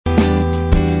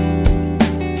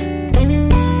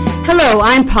Hello,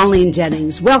 I'm Pauline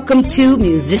Jennings. Welcome to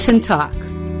Musician Talk.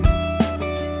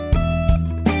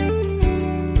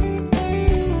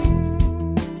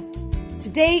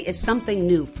 Today is something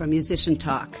new for Musician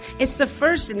Talk. It's the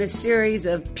first in a series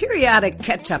of periodic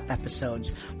catch-up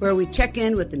episodes where we check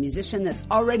in with the musician that's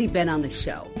already been on the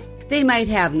show. They might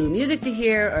have new music to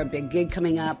hear or a big gig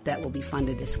coming up that will be fun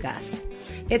to discuss.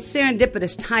 It's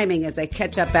serendipitous timing as I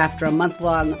catch up after a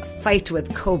month-long fight with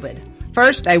COVID.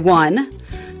 First, I won.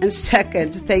 And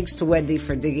second, thanks to Wendy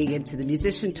for digging into the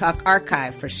Musician Talk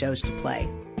archive for shows to play.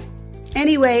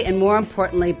 Anyway, and more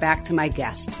importantly, back to my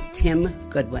guest, Tim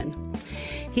Goodwin.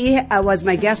 He was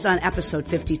my guest on episode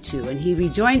 52, and he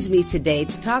rejoins me today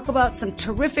to talk about some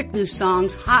terrific new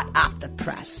songs hot off the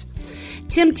press.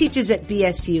 Tim teaches at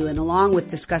BSU, and along with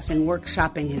discussing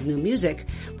workshopping his new music,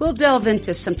 we'll delve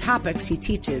into some topics he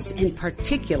teaches, in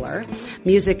particular,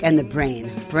 music and the brain.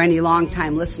 For any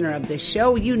longtime listener of this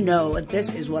show, you know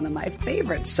this is one of my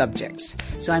favorite subjects.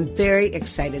 So I'm very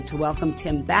excited to welcome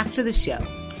Tim back to the show.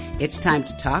 It's time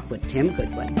to talk with Tim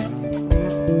Goodwin.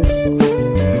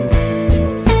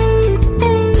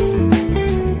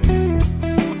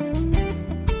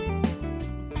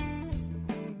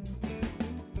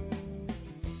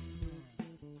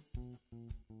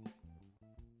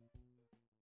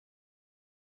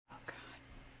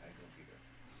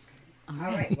 All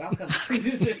right, welcome to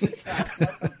Musician Talk.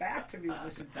 Welcome back to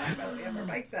Musician Talk. Oh, we have our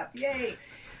mics up. Yay!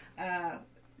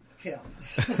 Tim.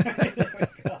 There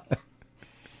we go.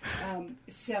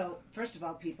 So, first of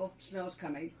all, people, snow's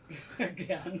coming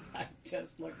again. I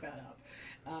just looked that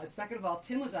up. Second of all,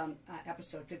 Tim was on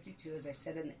episode 52, as I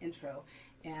said in the intro,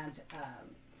 and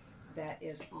that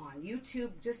is on YouTube.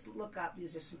 Just look up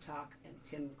Musician Talk and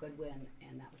Tim Goodwin,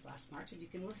 and that was last March. And you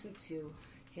can listen to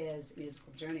his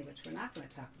musical journey, which we're not going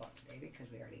to talk about today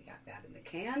because we already got that in the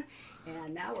can.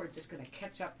 And now we're just going to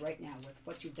catch up right now with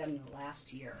what you've done in the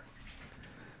last year.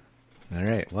 All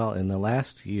right. Well, in the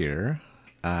last year,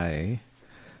 I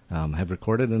have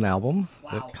recorded an album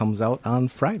that comes out on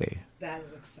Friday. That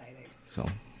is exciting. So,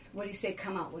 what do you say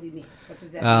come out? What do you mean? What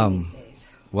does that mean these days?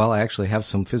 Well, I actually have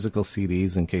some physical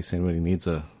CDs in case anybody needs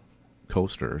a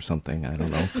coaster or something. I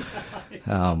don't know.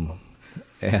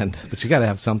 But you got to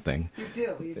have something. You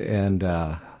do.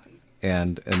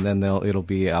 And then it'll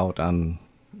be out on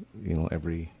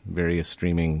every various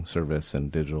streaming service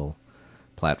and digital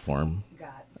platform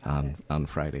on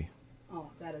Friday. Oh,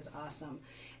 that is awesome.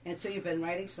 And so you've been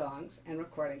writing songs and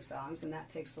recording songs, and that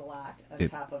takes a lot on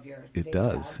top of your day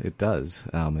job. It does.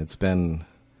 It's been.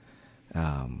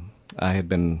 I'm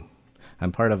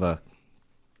part of a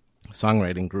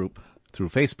songwriting group through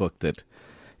Facebook that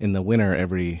in the winter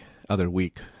every other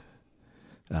week,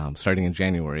 starting in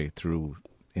January through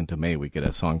into May, we get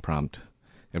a song prompt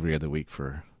every other week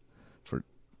for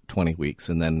 20 weeks,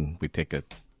 and then we take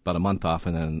about a month off,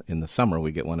 and then in the summer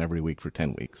we get one every week for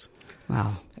 10 weeks.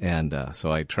 Wow. And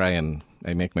so I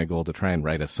make my goal to try and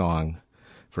write a song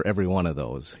for every one of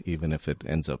those, even if it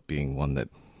ends up being one that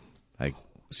I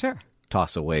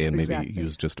toss away and maybe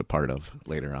use just a part of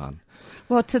later on.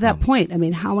 Well, to that point, I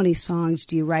mean, how many songs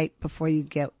do you write before you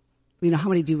get, how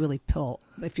many do you really pull?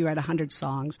 If you write 100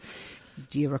 songs,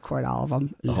 do you record all of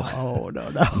them? No.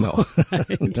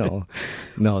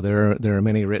 No. There are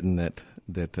many written that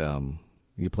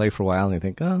you play for a while and you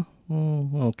think,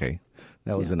 okay,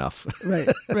 that was enough. Right.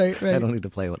 I don't need to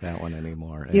play with that one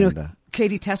anymore.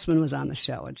 Katie Tessman was on the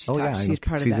show, and she's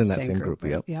part of in that same same group.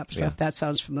 Yep. So if that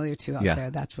sounds familiar to you out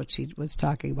there, that's what she was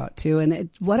talking about too.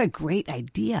 And what a great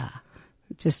idea,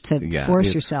 just to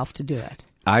force yourself to do it.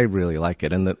 I really like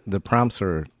it, and the prompts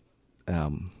are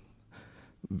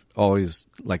always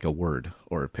like a word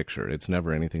or a picture. It's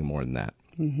never anything more than that.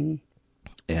 Mm-hmm.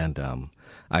 And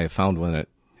I have found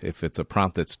if it's a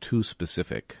prompt that's too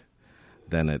specific,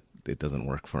 then it doesn't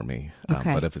work for me.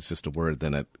 Okay. But if it's just a word,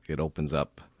 then it opens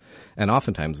up. And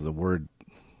oftentimes the word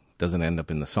doesn't end up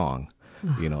in the song.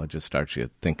 It just starts you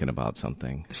thinking about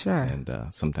something. Sure. And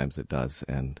sometimes it does.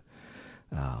 And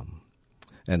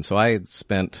so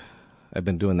I've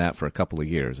been doing that for a couple of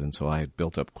years, and so I had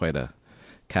built up quite a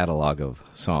catalog of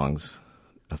songs,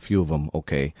 a few of them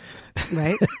okay.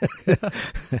 Right.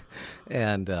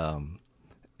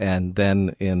 And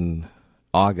then in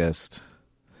August,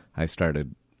 I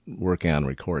started working on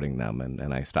recording them,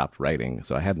 and I stopped writing.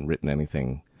 So I hadn't written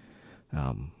anything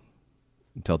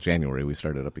until January. We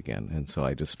started up again, and so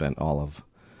I just spent all of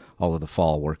the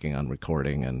fall working on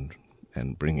recording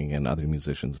and bringing in other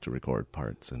musicians to record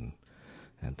parts and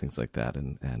things like that,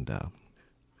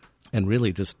 and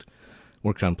really just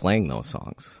worked on playing those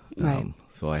songs. Right.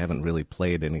 So I haven't really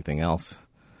played anything else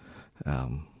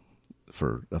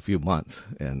for a few months,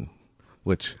 and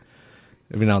which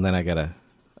every now and then I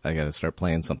gotta start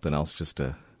playing something else just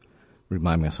to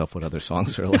remind myself what other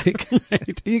songs are like.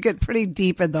 Right. You get pretty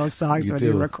deep in those songs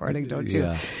you're recording, don't you?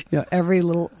 Yeah. You know, every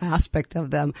little aspect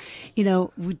of them. You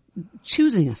know,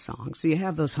 choosing a song. So you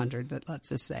have those 100 that, let's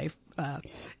just say.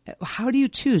 How do you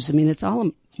choose? I mean, it's all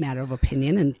a matter of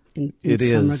opinion in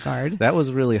some regard. That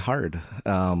was really hard.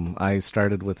 I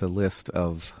started with a list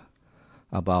of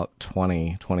about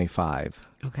 20, 25.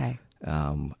 Okay.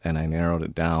 And I narrowed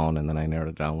it down, and then I narrowed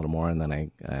it down a little more, and then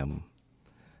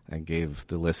I gave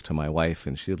the list to my wife,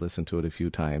 and she had listened to it a few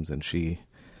times, and she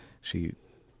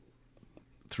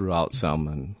threw out some,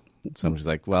 and some she's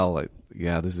like, well,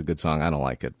 yeah, this is a good song. I don't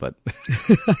like it, but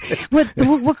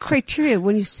what criteria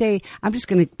when you say, I'm just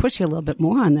going to push you a little bit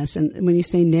more on this, and when you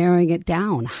say narrowing it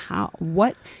down,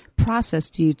 what process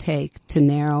do you take to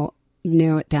narrow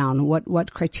it down?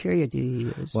 What criteria do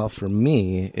you use? Well, for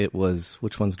me, it was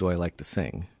which ones do I like to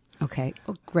sing? Okay.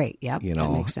 Oh, great. Yep. You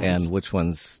know, that makes sense. and which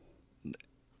ones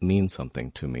mean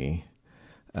something to me.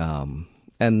 And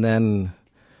then,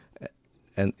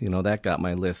 you know, that got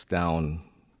my list down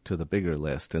to the bigger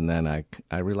list. And then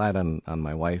I relied on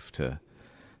my wife to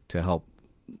help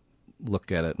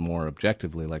look at it more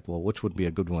objectively, like, well, which would be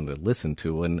a good one to listen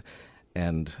to? And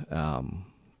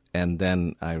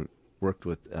then I worked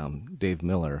with Dave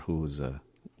Miller, who's a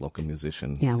local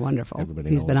musician. Yeah, wonderful. Everybody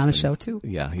He's knows been on the him. show too.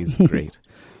 Yeah, he's great.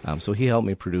 So he helped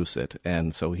me produce it,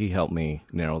 and so he helped me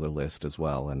narrow the list as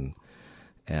well, and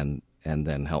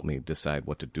then helped me decide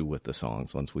what to do with the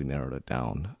songs once we narrowed it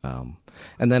down.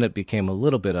 And then it became a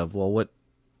little bit of, well,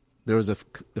 there was a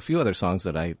few other songs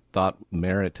that I thought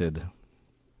merited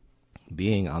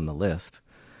being on the list,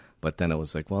 but then it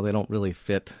was like, well, they don't really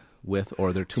fit with,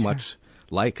 or they're too much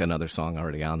like another song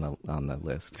already on the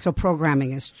list. So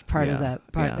programming is part of the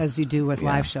part, yeah. as you do with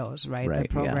live shows, right? Right, The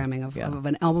programming yeah. of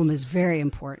an album is very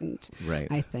important, right?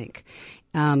 I think.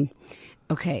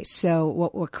 Okay, so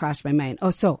what crossed my mind?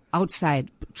 Oh, so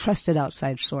trusted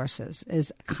outside sources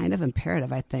is kind of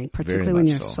imperative, I think, particularly when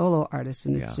you're a solo artist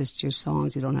and it's just your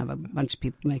songs. You don't have a bunch of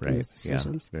people making these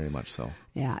decisions. Yeah, very much so.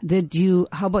 Yeah.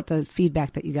 How about the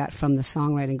feedback that you got from the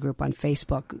songwriting group on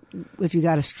Facebook? If you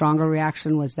got a stronger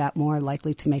reaction, was that more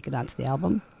likely to make it onto the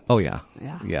album? Oh, yeah.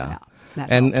 Yeah.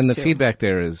 And the too. feedback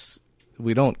there is,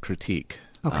 we don't critique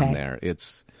on there.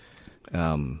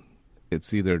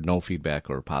 It's either no feedback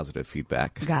or positive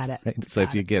feedback. Got it. Right? So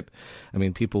if you get,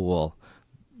 people will,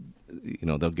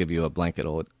 they'll give you a blanket,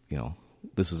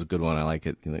 this is a good one, I like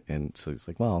it. And so it's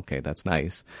like, well, okay, that's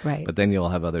nice. Right. But then you'll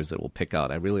have others that will pick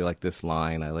out, I really like this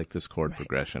line, I like this chord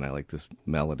progression, I like this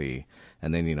melody.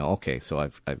 And then, okay, so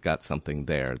I've got something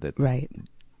there that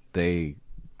they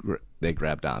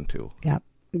grabbed onto. Yep.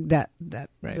 That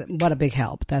what a big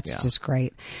help. That's just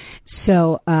great.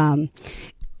 So,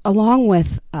 along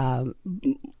with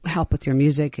help with your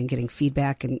music and getting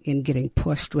feedback and getting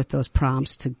pushed with those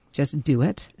prompts to just do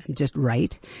it and just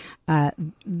write,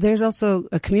 there's also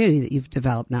a community that you've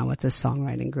developed now with this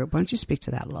songwriting group. Why don't you speak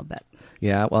to that a little bit?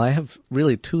 Yeah, well, I have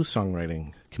really 2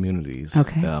 songwriting communities.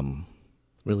 Okay.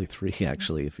 Really 3,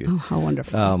 actually. Oh, how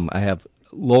wonderful. I have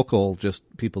local, just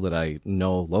people that I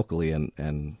know locally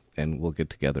and we'll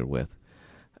get together with.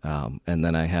 And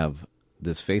then I have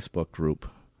this Facebook group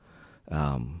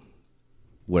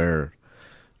where,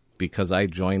 because I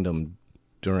joined them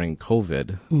during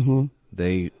COVID,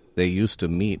 they used to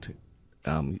meet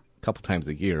a couple times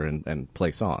a year and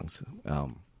play songs.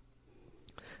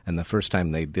 And the first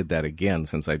time they did that again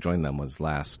since I joined them was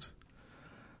last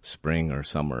spring or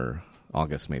summer,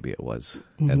 August maybe it was.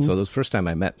 And so it was the first time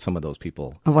I met some of those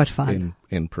people. Oh, what fun.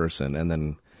 In person. And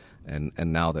then and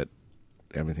now that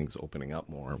everything's opening up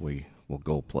more, we'll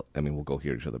go we'll go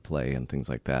hear each other play and things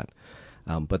like that.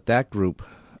 But that group,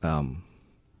 I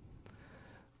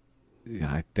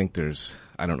think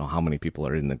I don't know how many people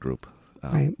are in the group,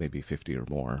 maybe 50 or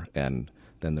more. And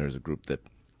then there's a group that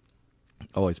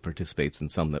always participates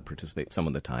and some that participate some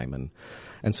of the time.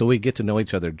 And so we get to know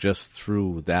each other just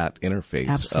through that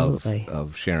interface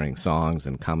of sharing songs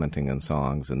and commenting on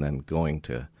songs and then going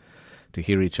to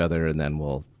hear each other. And then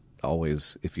we'll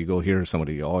always, if you go hear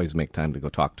somebody, you always make time to go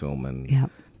talk to them and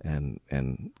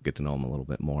get to know them a little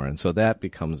bit more. And so that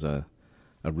becomes a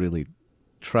really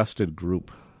trusted group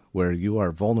where you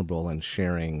are vulnerable and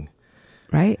sharing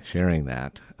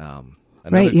that.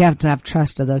 You have to have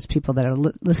trust of those people that are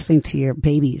listening to your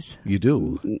babies. You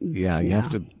do. Yeah, you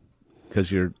have to,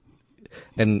 because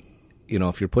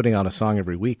if you're putting out a song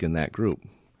every week in that group,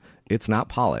 it's not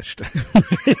polished.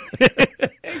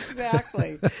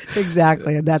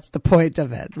 Exactly. And that's the point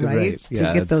of it, right?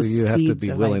 Yeah. To get those so you have to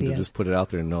be willing ideas. to just put it out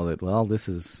there and know that, well,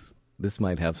 this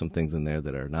might have some things in there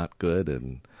that are not good,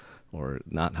 and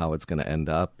not how it's going to end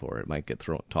up, or it might get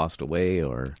tossed away,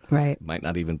 or right. it might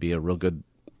not even be a real good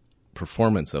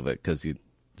performance of it because you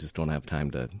just don't have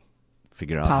time to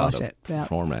figure out Polish how to it. Yep.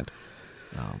 perform it.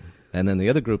 And then the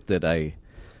other group that I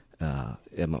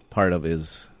am a part of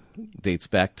dates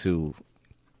back to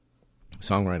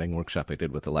songwriting workshop I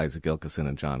did with Eliza Gilkison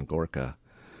and John Gorka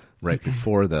right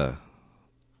before the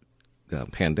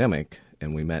pandemic,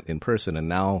 and we met in person, and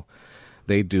now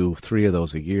they do 3 of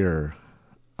those a year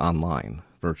online,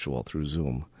 virtual, through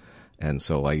Zoom. And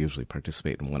so I usually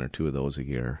participate in 1 or 2 of those a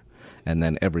year. And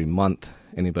then every month,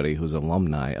 anybody who's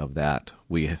alumni of that,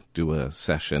 we do a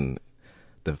session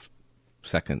the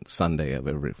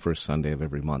first Sunday of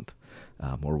every month,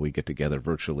 where we get together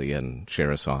virtually and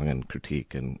share a song and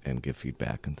critique and give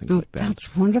feedback and things like that.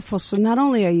 That's wonderful. So not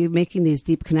only are you making these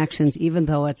deep connections, even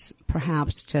though it's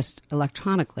perhaps just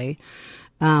electronically,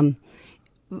 I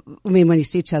mean, when you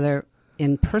see each other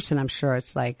in person, I'm sure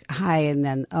it's like, hi, and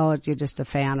then, oh, you're just a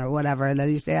fan or whatever. And then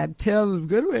you say, I'm Tim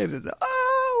Goodwin. And,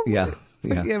 oh, yeah.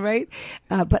 Right.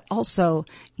 But also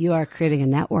you are creating a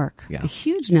network, a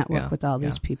huge network with all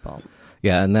these people.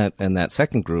 Yeah. And that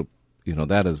second group,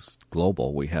 that is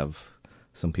global. We have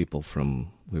some people we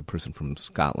have a person from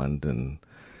Scotland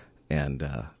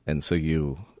and so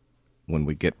when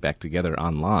we get back together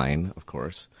online, of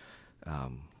course,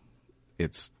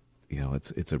 it's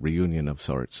a reunion of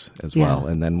sorts as well.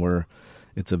 And then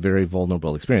it's a very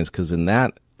vulnerable experience because in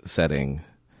that setting,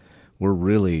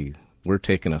 we're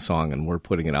taking a song and we're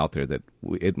putting it out there that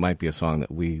it might be a song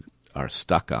that we are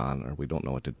stuck on or we don't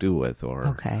know what to do with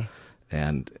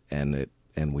and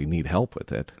we need help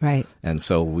with it. Right. And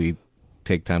so we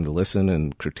take time to listen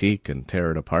and critique and tear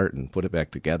it apart and put it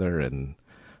back together and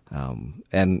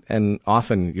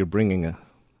often you're bringing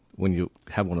when you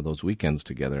have one of those weekends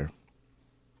together,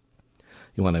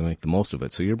 you want to make the most of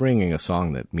it. So you're bringing a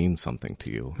song that means something to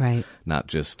you. Right. Not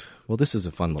just, well, this is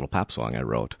a fun little pop song I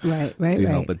wrote. Right.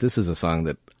 But this is a song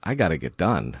that I got to get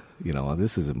done.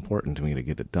 This is important to me to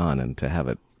get it done and to have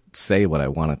it say what I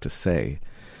want it to say.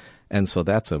 And so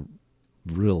that's a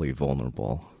really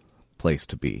vulnerable place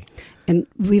to be. And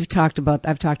I've talked about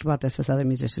this with other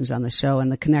musicians on the show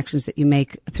and the connections that you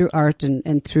make through art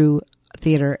and through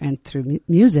theater and through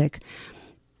music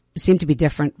seem to be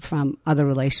different from other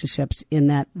relationships in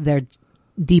that they're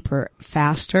deeper,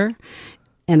 faster,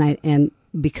 and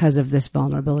because of this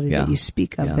vulnerability that you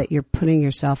speak of, that you're putting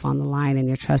yourself on the line and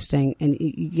you're trusting, and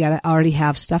you gotta already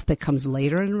have stuff that comes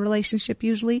later in a relationship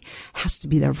usually has to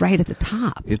be there right at the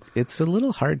top. It's a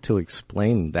little hard to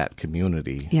explain that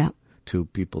community to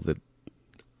people that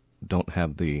don't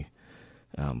have the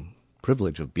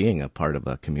privilege of being a part of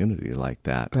a community like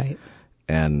that. Right.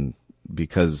 And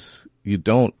because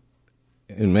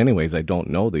in many ways, I don't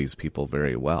know these people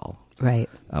very well. Right.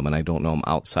 And I don't know them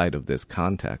outside of this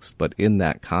context. But in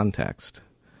that context,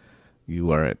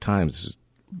 you are at times just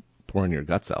pouring your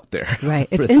guts out there. Right.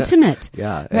 It's intimate.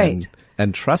 Yeah. Right.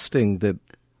 And trusting that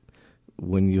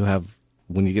when you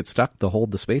get stuck, they'll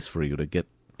hold the space for you to get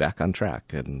back on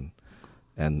track and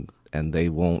they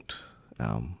won't,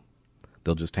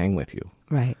 they'll just hang with you.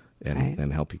 Right.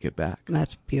 And help you get back.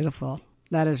 That's beautiful.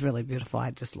 That is really beautiful.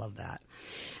 I just love that.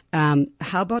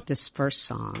 How about this first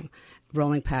song,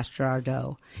 Rolling Past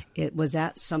Gerardo? Was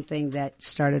that something that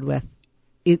started with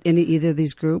in either of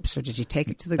these groups, or did you take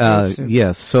it to the groups?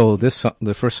 Yes. So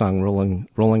the first song,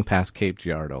 Rolling Past Cape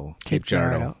Girardeau. Cape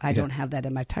Girardeau. I don't have that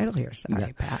in my title here. Sorry,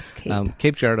 yeah. Past Cape.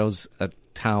 Cape Girardeau's a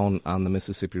town on the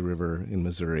Mississippi River in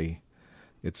Missouri.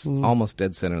 It's almost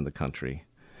dead center of the country.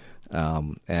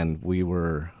 And we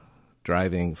were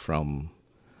driving from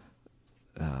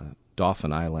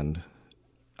Dauphin Island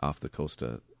off the coast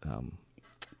of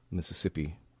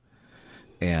Mississippi,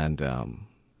 and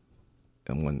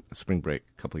when spring break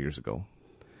a couple of years ago,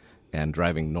 and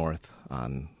driving north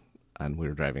we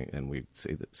were driving and we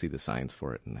see the signs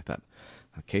for it, and I thought,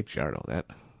 Cape Girardeau,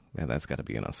 that's got to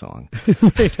be in a song.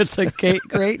 It's a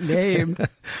great name.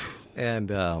 And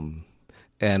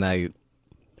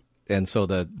so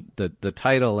the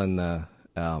title and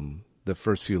the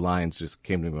first few lines just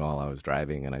came to me while I was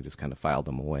driving, and I just kind of filed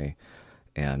them away,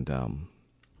 and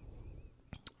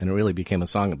it really became a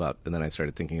song about. And then I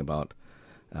started thinking about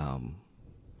the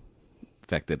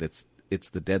fact that it's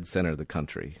the dead center of the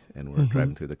country, and we're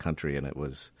driving through the country, and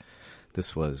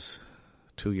this was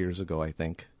 2 years ago, I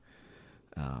think,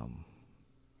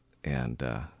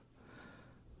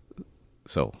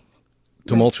 so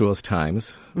tumultuous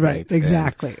times, right?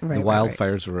 Exactly. Right. The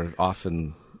wildfires were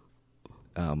often.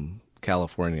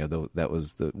 California, though, that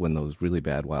was when those really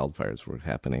bad wildfires were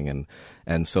happening,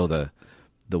 and so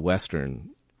the western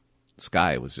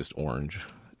sky was just orange,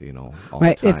 all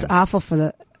the time. It's awful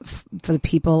for for the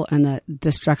people and the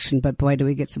destruction, but boy, do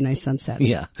we get some nice sunsets.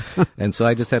 Yeah. And so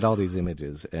I just had all these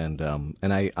images, and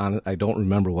I don't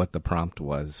remember what the prompt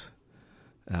was.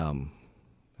 I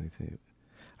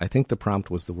think the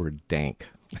prompt was the word dank,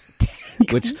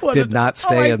 which did not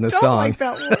stay in the song. I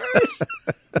don't like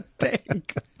that word.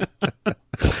 Dank.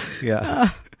 Yeah.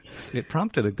 It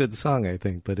prompted a good song, I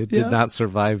think, but it did not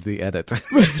survive the edit.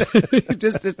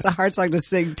 It's a hard song to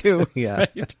sing, too. Yeah.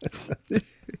 Right?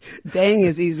 Dang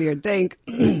is easier. Dank.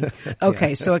 Okay,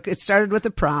 Yeah. so it started with a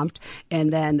prompt,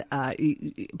 and then,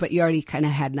 but you already kind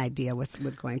of had an idea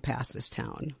with going past this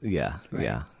town. Yeah,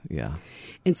 right? Yeah.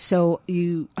 And so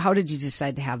how did you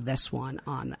decide to have this one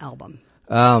on the album?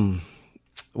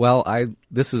 Well,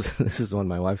 this is when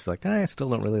my wife's like, I still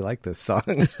don't really like this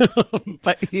song.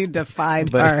 But you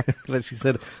defied her. But she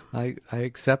said, I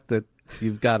accept that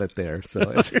you've got it there. So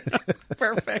it's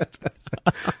perfect.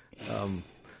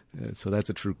 So that's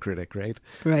a true critic, right?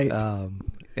 Right.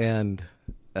 And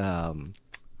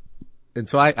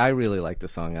so I really like the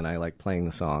song, and I like playing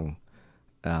the song.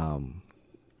 And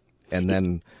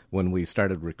then when we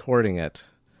started recording it,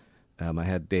 I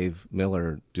had Dave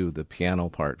Miller do the piano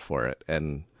part for it,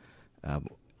 and I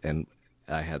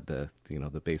had the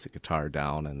basic guitar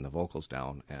down and the vocals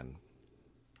down, and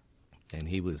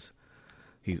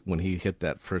when he hit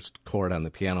that first chord on the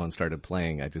piano and started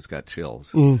playing, I just got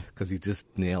chills because he just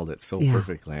nailed it so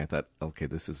perfectly. I thought, okay,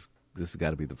 this has got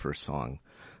to be the first song,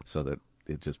 so that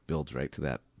it just builds right to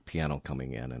that piano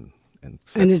coming in and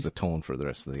sets the tone for the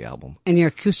rest of the album. And your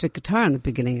acoustic guitar in the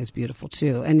beginning is beautiful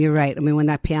too. And you're right. I mean, when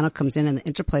that piano comes in and the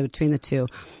interplay between the two,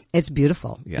 it's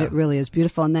beautiful. Yeah. It really is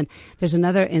beautiful. And then there's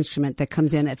another instrument that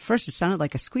comes in. At first it sounded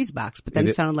like a squeeze box, but then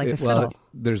it sounded like a fiddle. Well,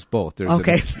 there's both. There's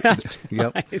okay. That's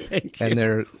yep. Thank you. And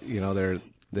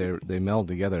they meld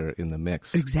together in the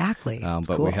mix. Exactly. But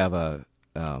cool. we have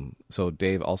so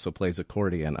Dave also plays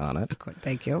accordion on it.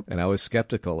 Thank you. And I was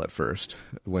skeptical at first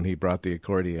when he brought the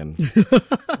accordion.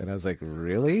 And I was like,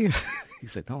 really? He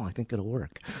said, no, I think it'll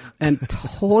work. And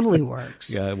totally works.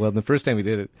 Yeah, well, the first time he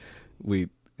did it,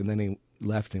 and then he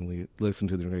left and we listened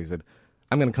to the recording. He said,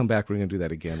 I'm going to come back. We're going to do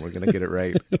that again. We're going to get it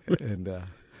right.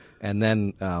 And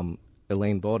then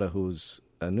Elaine Boda, who's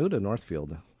new to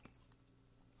Northfield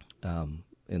in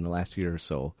the last year or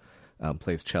so,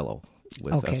 plays cello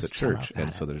with us at church,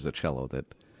 and so there's a cello that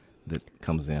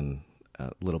comes in a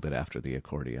little bit after the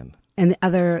accordion. And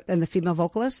the female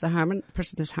vocalist, the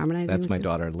person that's harmonizing. That's my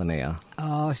daughter, Linnea.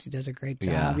 Oh, she does a great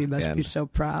job. Yeah, You must be so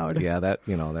proud. Yeah,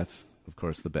 that's of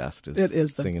course the best. It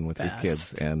is singing with best. your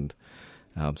kids, and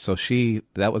so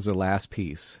that was the last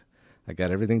piece. I got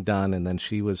everything done, and then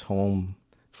she was home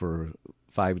for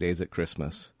 5 days at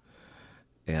Christmas,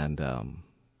 and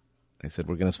I said,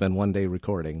 we're going to spend one day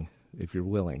recording if you're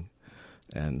willing.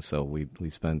 And so we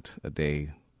spent a day,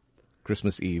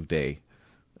 Christmas Eve day,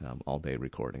 all day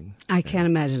recording. I can't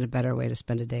imagine a better way to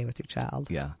spend a day with your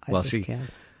child. Yeah. I just can't.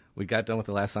 We got done with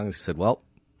the last song and she said, well,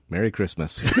 Merry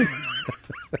Christmas.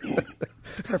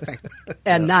 Perfect.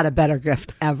 And not a better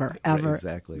gift ever. Right,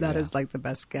 exactly. That is like the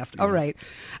best gift. Yeah. All right.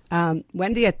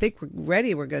 Wendy, I think we're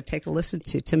ready. We're going to take a listen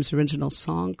to Tim's original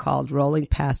song called Rolling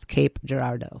Past Cape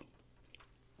Girardeau.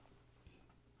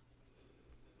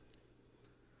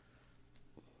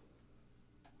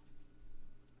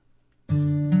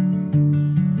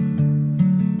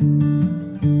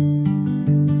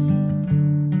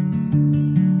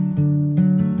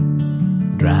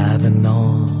 Driving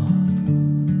north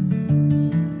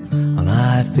on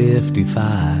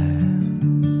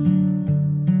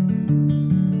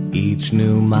I-55, each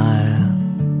new mile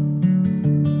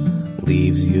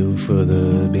leaves you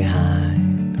further behind.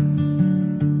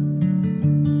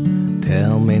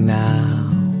 Tell me now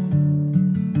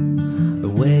the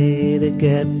way to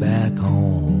get back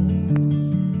home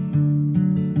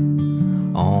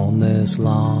on this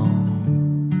long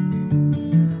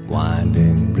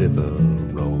winding river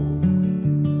road.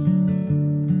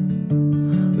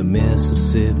 The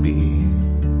Mississippi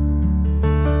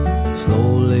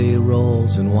slowly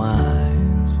rolls and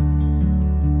winds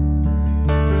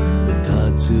with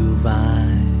kudzu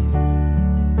vine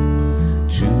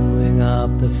chewing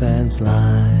up the fence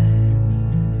line.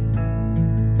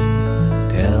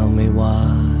 Tell me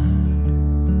what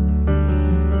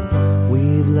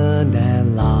we've learned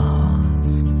and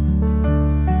lost,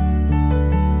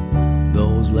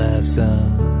 those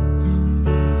lessons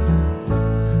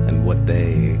and what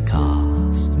they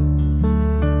cost.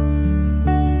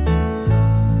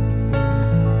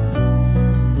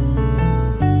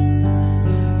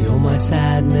 You're my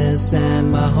sadness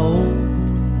and my hope,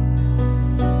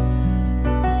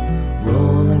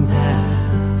 rolling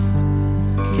past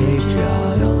Cape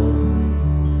Girardeau.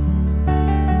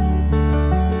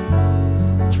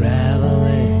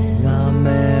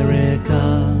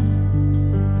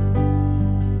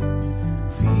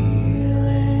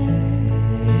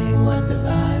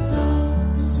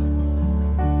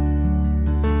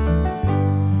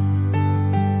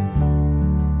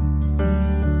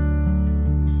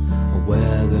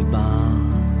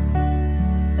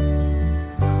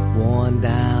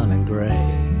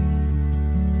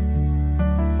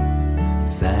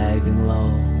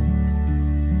 low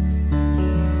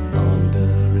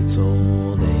under its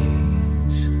old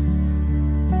age.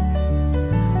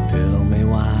 Tell me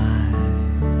why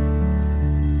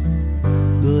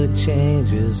good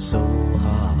change is so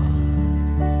hard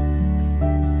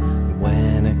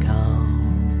when it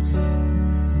comes.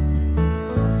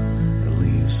 It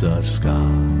leaves such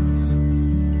scars.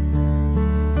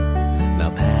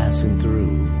 Now passing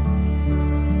through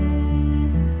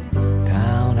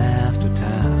town after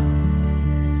town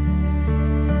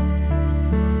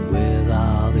with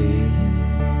all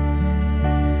these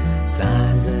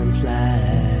signs and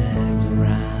flags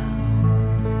around.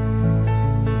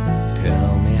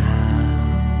 Tell me how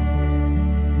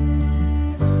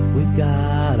we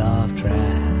got off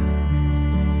track.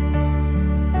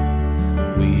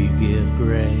 We give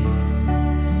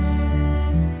grace,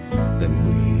 then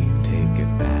we take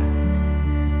it back.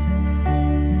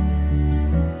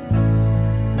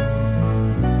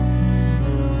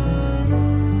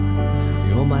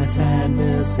 You're my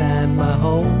sadness and my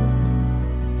hope,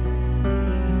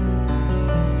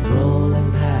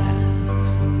 rolling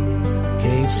past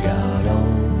Cape Girardeau,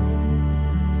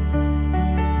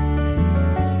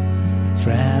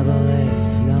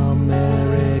 traveling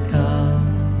America,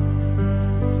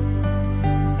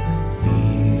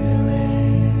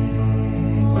 feeling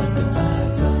what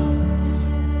divides us.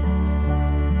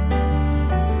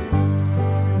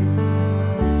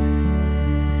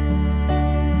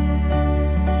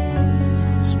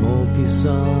 Smoky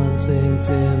sun sinks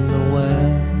in the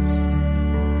west,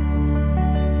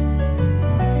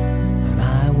 and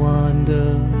I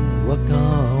wonder what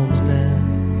comes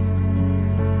next.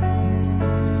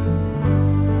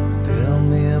 Tell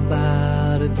me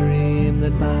about a dream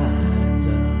that binds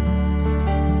us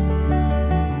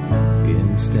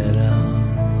instead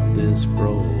of this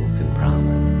broken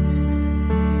promise.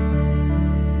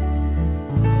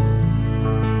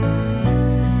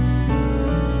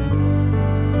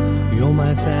 You're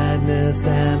my sadness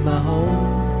and my hope,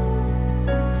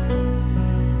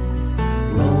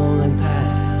 rolling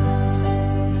past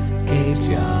Cape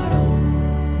Girardeau,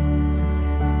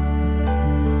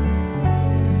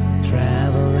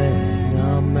 traveling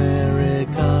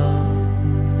America,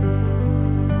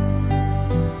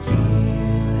 feeling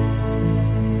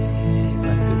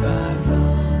what divides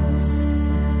us.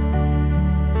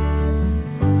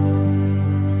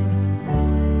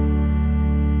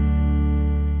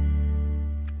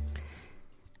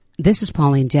 This is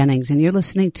Pauline Jennings, and you're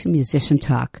listening to Musician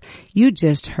Talk. You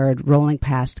just heard Rolling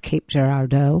Past Cape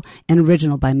Girardeau, an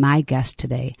original by my guest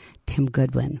today, Tim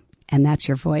Goodwin. And that's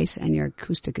your voice and your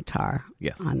acoustic guitar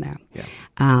Yes. on there. Yeah.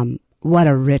 What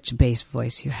a rich bass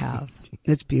voice you have.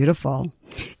 It's beautiful.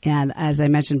 And as I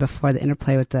mentioned before, the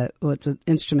interplay with the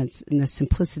instruments and the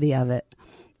simplicity of it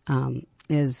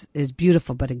is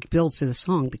beautiful, but it builds through the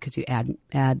song because you add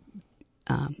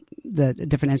the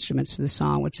different instruments to the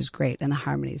song, which is great. And the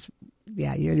harmonies.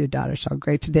 Yeah, you and your daughter sound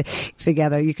great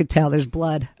together. You could tell there's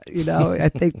blood, you know. I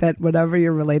think that whenever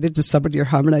you're related to somebody you're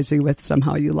harmonizing with,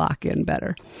 somehow you lock in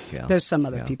better. Yeah. There's some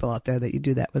other people out there that you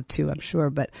do that with too, I'm sure.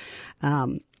 But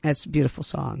it's a beautiful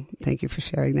song. Thank you for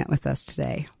sharing that with us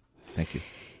today. Thank you.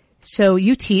 So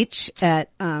you teach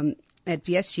at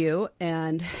BSU,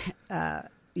 and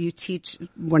you teach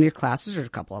one of your classes or a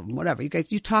couple of them, whatever.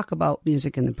 You talk about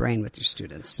music and the brain with your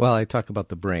students. Well, I talk about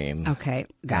the brain. Okay,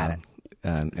 got it.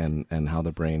 And how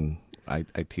the brain. I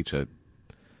teach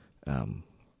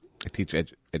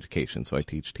education, so I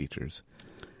teach teachers,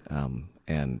 and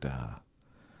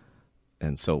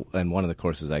one of the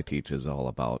courses I teach is all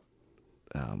about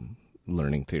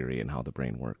learning theory and how the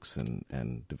brain works,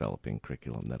 and developing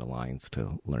curriculum that aligns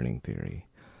to learning theory,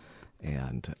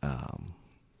 and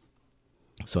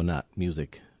so not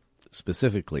music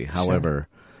specifically. Sure. However,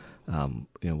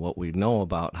 what we know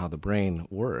about how the brain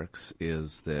works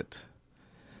is that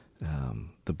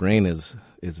the brain is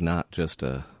not just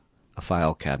a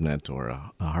file cabinet or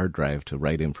a hard drive to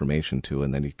write information to,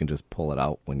 and then you can just pull it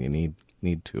out when you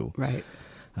need to. Right.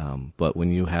 But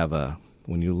when you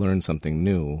learn something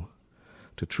new,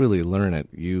 to truly learn it,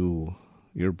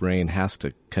 your brain has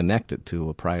to connect it to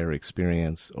a prior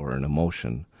experience or an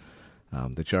emotion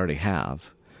that you already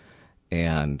have,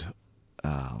 and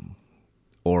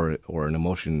or an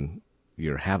emotion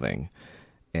you're having.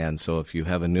 And so if you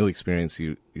have a new experience,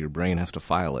 your brain has to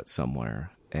file it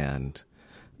somewhere. And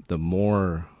the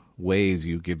more ways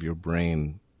you give your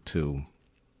brain to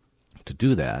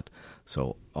do that,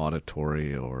 so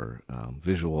auditory or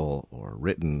visual or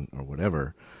written or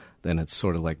whatever, then it's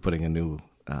sort of like putting a new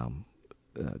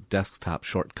desktop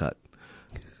shortcut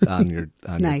on your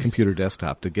Nice. computer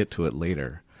desktop to get to it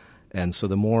later. And so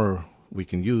the more we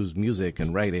can use music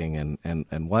and writing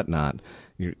and whatnot,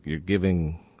 you're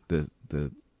giving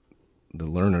the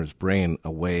learner's brain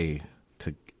a way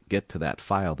to get to that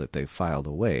file that they've filed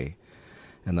away.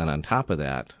 And then on top of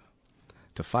that,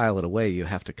 to file it away, you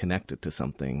have to connect it to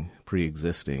something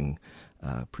pre-existing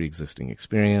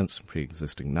experience,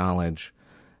 pre-existing knowledge,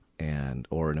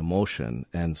 or an emotion.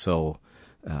 And so,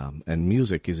 and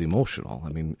music is emotional. I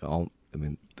mean,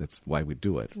 that's why we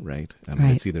do it, right? I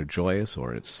mean, it's either joyous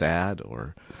or it's sad,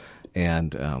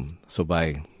 so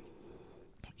by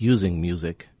using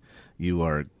music, you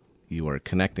are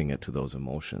connecting it to those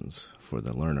emotions for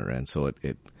the learner, and so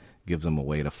it gives them a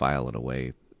way to file it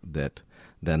away that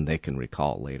then they can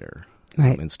recall later,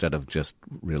 instead of just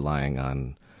relying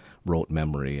on rote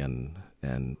memory and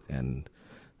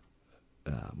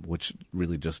which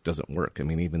really just doesn't work. I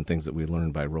mean, even things that we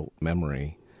learn by rote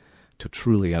memory, to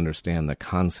truly understand the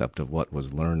concept of what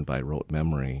was learned by rote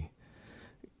memory,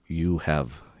 you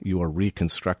are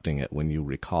reconstructing it when you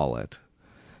recall it,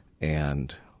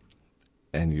 and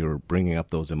you're bringing up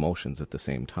those emotions at the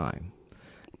same time.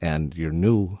 And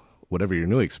whatever your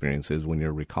new experience is, when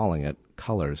you're recalling it,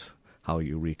 colors how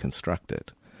you reconstruct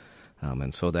it.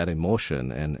 And so that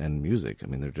emotion and music, I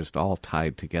mean, they're just all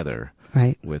tied together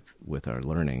with our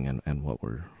learning and what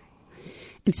we're...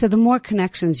 And so the more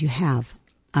connections you have,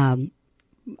 when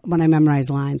I memorize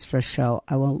lines for a show,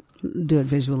 I will do it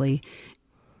visually,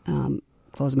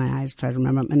 close my eyes, try to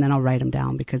remember them, and then I'll write them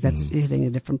down, because that's hitting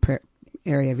a different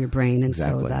area of your brain, and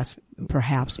so that's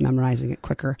perhaps memorizing it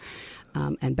quicker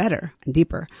and better and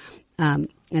deeper.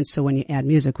 And so when you add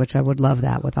music, which I would love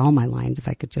that with all my lines if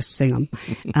I could just sing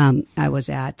them. I was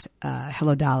at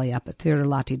Hello Dolly up at Theater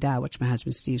La Ti Da, which my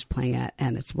husband Steve's playing at,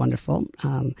 and it's wonderful.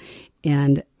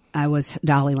 And I was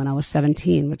Dolly when I was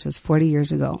 17, which was 40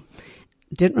 years ago.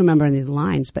 Didn't remember any of the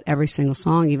lines, but every single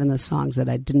song, even the songs that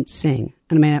I didn't sing.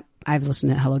 And I mean, I've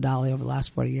listened to Hello Dolly over the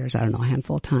last 40 years, I don't know, a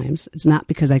handful of times. It's not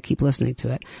because I keep listening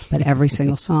to it, but every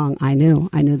single song I knew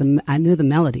the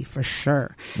melody for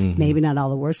sure. Mm-hmm. Maybe not all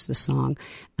the words of the song,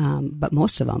 but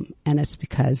most of them. And it's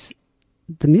because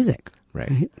the music.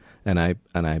 Right. And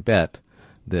I bet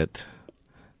that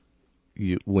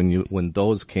when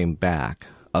those came back,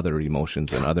 other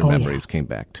emotions and other memories came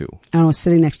back too. And I was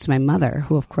sitting next to my mother,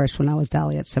 who, of course, when I was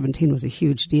Dolly at 17 was a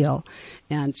huge deal.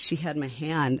 And she had my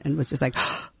hand and was just like,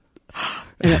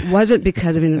 and it wasn't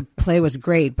because, I mean, the play was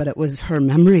great, but it was her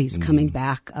memories coming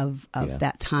back of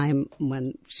that time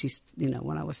when she's,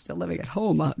 when I was still living at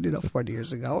home, 40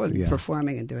 years ago and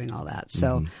performing and doing all that.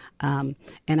 So, and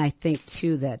I think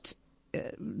too that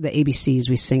the ABCs,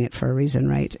 we sing it for a reason,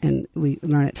 right? And we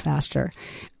learn it faster.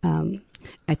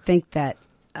 I think that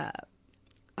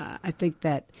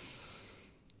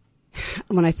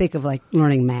when I think of like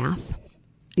learning math,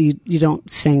 you don't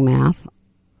sing math,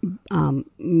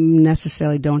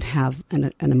 necessarily don't have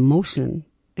an emotion,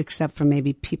 except for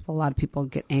maybe a lot of people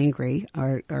get angry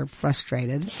or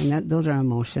frustrated, and those are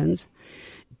emotions.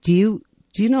 Do you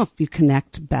know if you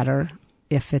connect better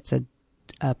if it's a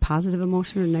positive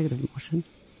emotion or negative emotion?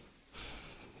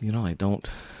 I don't.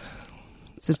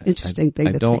 It's an interesting thing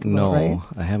to think about, I don't know. Right?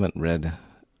 I haven't read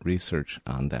research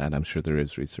on that. I'm sure there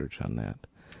is research on that.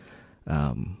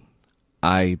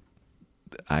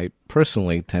 I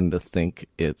personally tend to think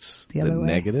it's the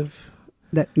negative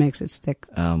that makes it stick.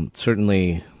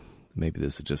 Certainly, maybe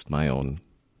this is just my own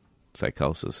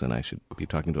psychosis, and I should be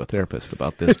talking to a therapist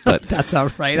about this. But that's all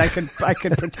right. I could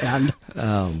pretend.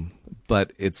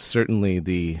 But it's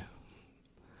certainly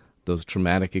those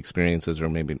traumatic experiences, or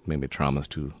maybe trauma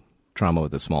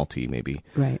with a small t, maybe.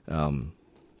 Right.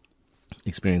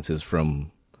 Experiences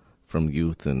from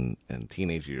youth and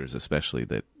teenage years, especially,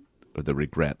 or the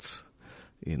regrets.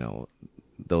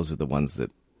 Those are the ones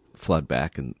that flood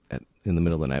back in the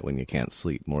middle of the night when you can't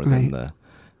sleep, more than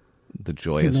the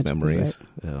joyous memories.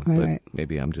 But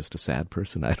maybe I'm just a sad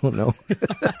person. I don't know.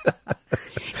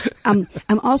 I'm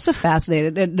also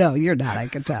fascinated. No, you're not. I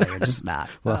can tell you're just not.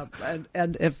 Well,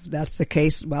 and if that's the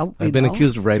case, well, I've been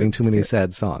accused of writing too many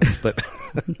sad songs, but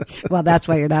well, that's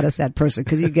why you're not a sad person,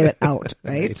 because you get it out,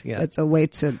 right? Yeah. It's a way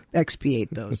to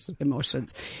expiate those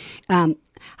emotions. How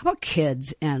about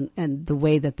kids and the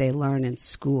way that they learn in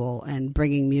school and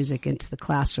bringing music into the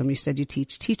classroom? You said you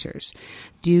teach teachers.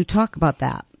 Do you talk about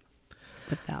that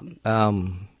with them?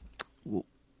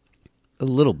 A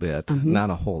little bit, not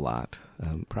a whole lot.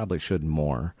 Probably should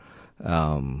more.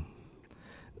 And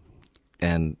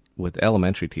with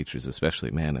elementary teachers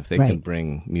especially, man, if they can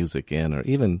bring music in, or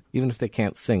even if they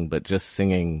can't sing, but just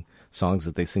singing songs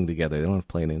that they sing together, they don't have to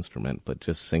play an instrument, but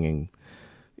just singing,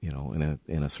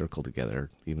 in a circle together,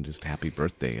 even just Happy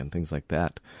Birthday and things like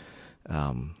that.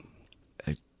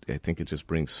 I think it just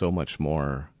brings so much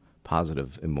more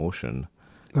positive emotion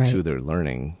Right. to their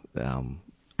learning.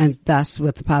 And thus,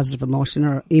 with the positive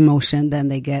emotion, then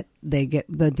they get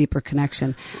the deeper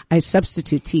connection. I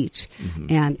substitute teach,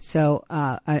 and so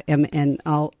I am in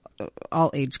all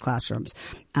age classrooms,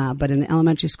 but in the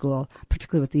elementary school,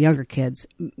 particularly with the younger kids,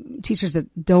 teachers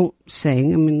that don't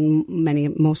sing. I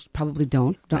mean, most probably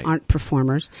aren't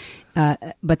performers,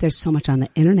 but there's so much on the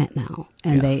internet now,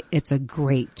 and it's a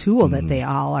great tool that they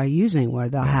all are using, where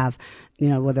they'll have,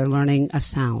 where they're learning a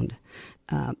sound.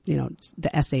 The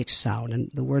SH sound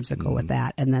and the words that go with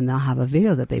that. And then they'll have a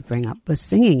video that they bring up with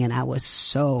singing. And I was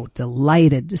so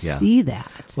delighted to see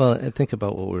that. Well, and think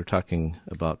about what we were talking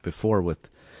about before with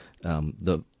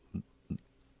the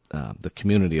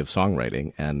community of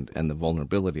songwriting and the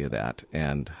vulnerability of that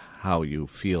and how you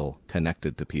feel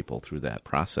connected to people through that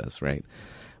process, right?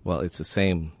 Well, it's the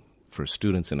same for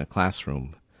students in a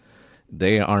classroom.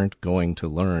 They aren't going to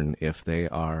learn if they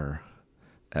are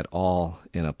at all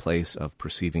in a place of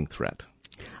perceiving threat.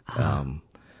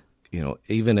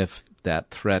 Even if that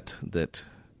threat that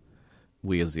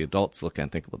we as the adults look at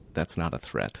and think, well, that's not a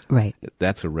threat. Right.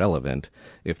 That's irrelevant.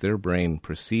 If their brain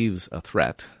perceives a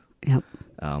threat,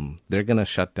 they're going to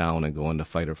shut down and go into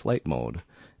fight or flight mode.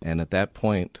 And at that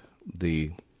point,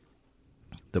 the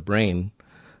brain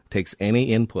takes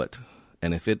any input,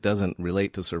 and if it doesn't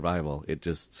relate to survival, it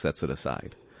just sets it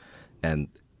aside. And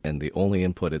the only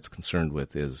input it's concerned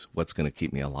with is what's going to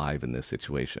keep me alive in this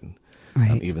situation,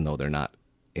 right. Even though they're not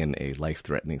in a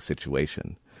life-threatening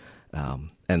situation.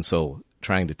 And so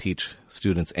trying to teach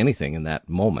students anything in that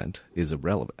moment is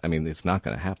irrelevant. I mean, it's not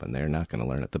going to happen. They're not going to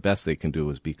learn it. The best they can do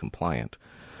is be compliant.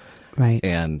 Right.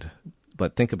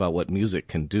 But think about what music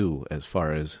can do as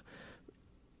far as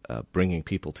bringing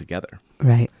people together.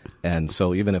 Right. And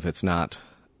so even if it's not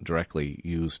directly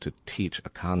used to teach a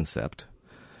concept,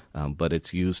 but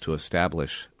it's used to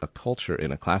establish a culture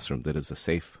in a classroom that is a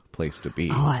safe place to be.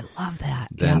 Oh, I love that.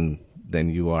 Then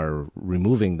you are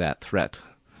removing that threat,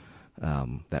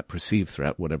 that perceived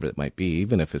threat, whatever it might be,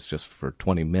 even if it's just for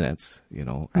 20 minutes.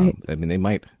 Right. I mean, they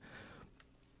might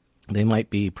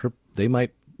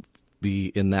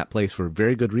be in that place for a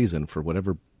very good reason for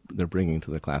whatever they're bringing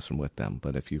to the classroom with them.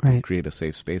 But if you can create a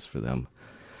safe space for them,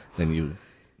 then you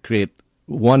create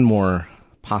one more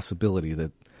possibility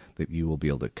that you will be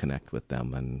able to connect with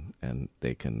them and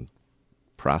they can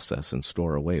process and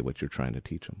store away what you're trying to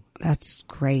teach them. That's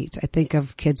great. I think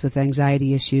of kids with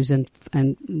anxiety issues and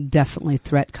definitely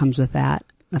threat comes with that,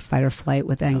 the fight or flight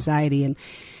with anxiety.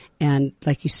 And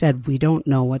like you said, we don't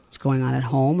know what's going on at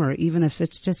home, or even if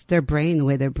it's just their brain, the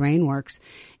way their brain works,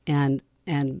 and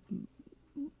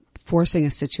forcing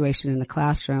a situation in the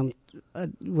classroom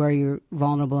where you're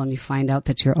vulnerable and you find out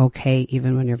that you're okay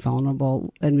even when you're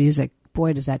vulnerable in music.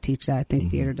 Boy, does that teach that. I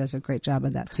think theater does a great job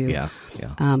of that too. Yeah.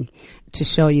 To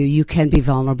show you can be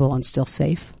vulnerable and still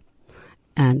safe,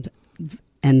 and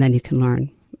then you can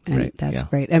learn. And that's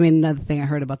great. I mean, another thing I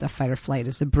heard about the fight or flight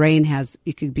is the brain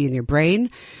it could be in your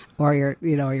brain or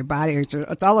your body, or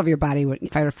it's all of your body.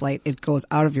 With fight or flight, it goes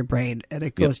out of your brain and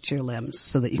it goes to your limbs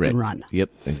so that you can run. Yep,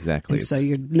 exactly. And so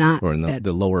you're not. Or in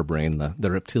the lower brain, the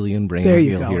reptilian brain, there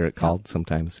you'll hear it called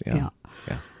sometimes. Yeah.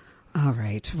 All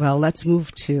right. Well, let's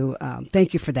move to,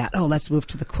 thank you for that. Oh, let's move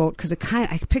to the quote, because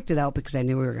I picked it out because I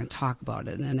knew we were going to talk about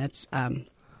it. And it's,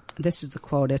 this is the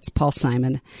quote. It's Paul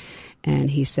Simon.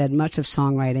 And he said, much of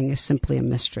songwriting is simply a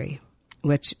mystery,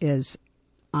 which is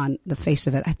on the face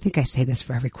of it. I think I say this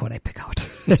for every quote I pick out.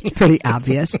 It's pretty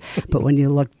obvious. But when you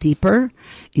look deeper,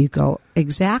 you go,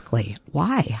 exactly.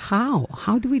 Why? How?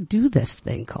 How do we do this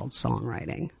thing called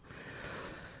songwriting?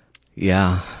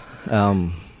 Yeah.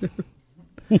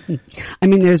 I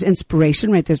mean, there's inspiration,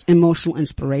 right? There's emotional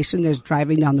inspiration. There's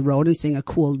driving down the road and seeing a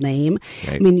cool name.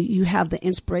 Right. I mean, you have the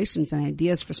inspirations and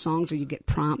ideas for songs, or you get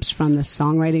prompts from the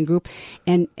songwriting group,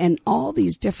 and all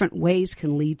these different ways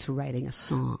can lead to writing a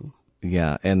song.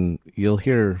 Yeah, and you'll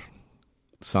hear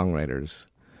songwriters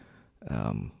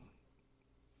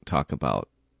talk about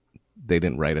they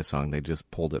didn't write a song; they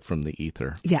just pulled it from the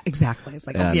ether. Yeah, exactly. It's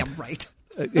like, right.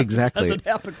 Exactly. Doesn't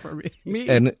happen for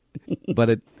me.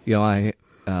 But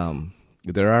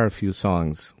there are a few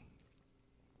songs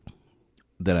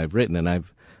that I've written, and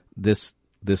this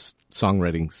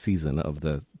songwriting season of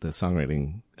the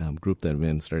songwriting group that I'm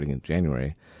in, starting in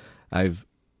January, I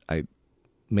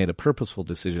made a purposeful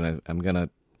decision. I'm gonna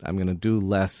do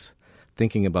less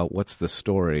thinking about what's the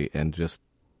story and just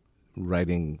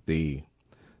writing the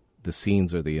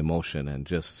scenes or the emotion and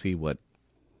just see what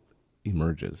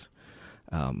emerges.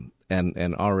 And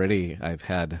already I've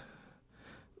had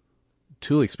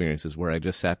two experiences where I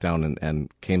just sat down and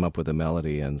came up with a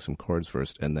melody and some chords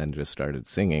first, and then just started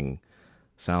singing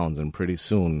sounds, and pretty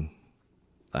soon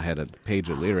I had a page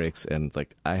of lyrics, and it's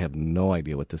like, I have no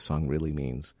idea what this song really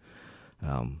means.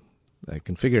 I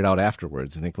can figure it out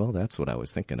afterwards and think, well, that's what I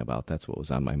was thinking about. That's what was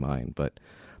on my mind. But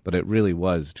it really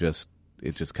was just,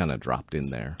 it just kind of dropped in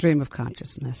there. Stream of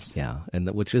consciousness. Yeah, and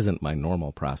which isn't my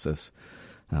normal process.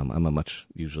 I'm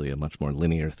usually a much more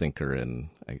linear thinker, and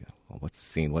what's the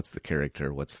scene, what's the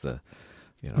character, what's the,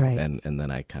 right. and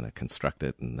then I kind of construct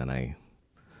it, and then I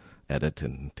edit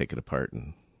and take it apart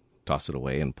and toss it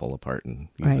away and pull apart and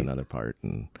use right. another part,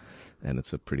 and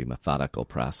it's a pretty methodical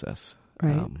process.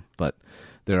 Right. But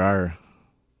there are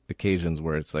occasions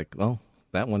where it's like, well,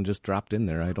 that one just dropped in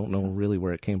there. I don't know really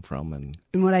where it came from. And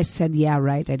when I said, yeah,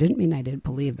 right, I didn't mean I didn't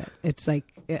believe it. It's like,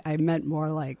 I meant more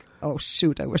like, oh,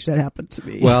 shoot, I wish that happened to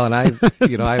me. Well, and I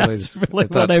always really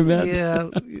what I meant. Yeah,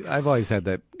 I've always had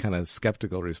that kind of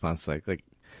skeptical response, like,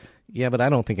 yeah, but I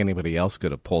don't think anybody else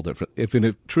could have pulled it. If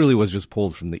it truly was just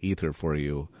pulled from the ether for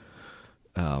you,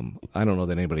 I don't know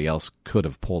that anybody else could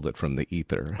have pulled it from the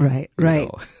ether. Right, right.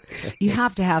 You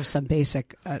have to have some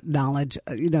basic knowledge,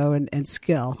 and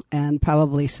skill, and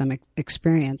probably some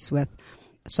experience with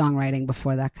songwriting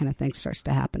before that kind of thing starts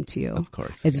to happen to you. Of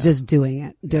course. It's just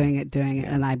doing it.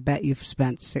 And I bet you've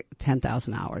spent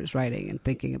 10,000 hours writing and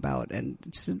thinking about, and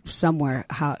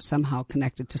somehow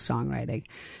connected to songwriting.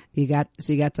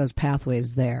 So you got those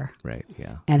pathways there. Right,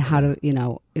 yeah. And how to,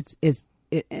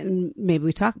 and maybe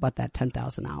we talk about that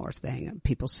 10,000 hour thing.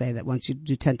 People say that once you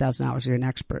do 10,000 hours, you're an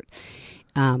expert.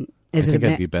 I think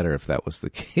it'd be better if that was the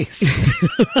case.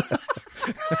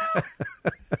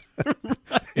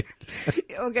 Right.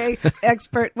 Okay,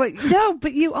 expert. Well, no,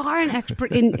 but you are an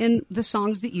expert in the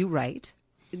songs that you write.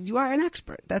 You are an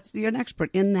expert. You're an expert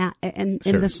in that, in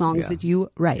the songs that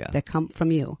you write that come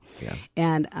from you. Yeah.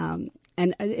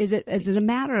 And is it a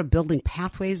matter of building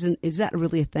pathways, and is that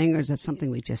really a thing, or is that something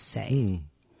we just say?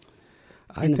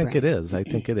 I think it is. I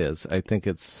think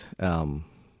it's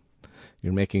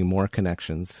you're making more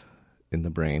connections in the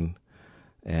brain,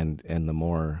 and the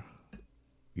more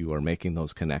you are making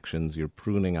those connections, you're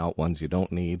pruning out ones you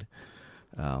don't need,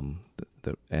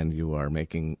 and you are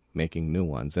making new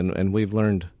ones. And we've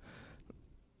learned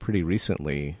pretty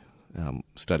recently,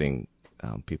 studying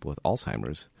people with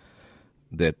Alzheimer's,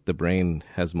 that the brain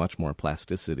has much more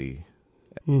plasticity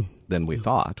than we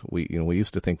thought. We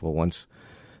used to think, well, once,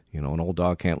 an old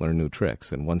dog can't learn new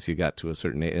tricks, and once you got to a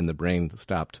certain age and the brain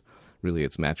stopped really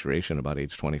its maturation about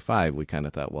age 25, we kind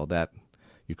of thought, well, that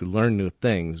you could learn new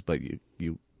things, but you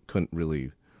couldn't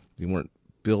really, you weren't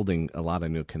building a lot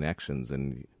of new connections,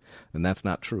 and that's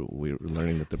not true. We're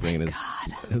learning that the brain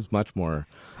is much more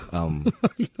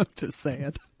just say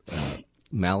it.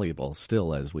 Malleable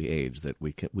still as we age, that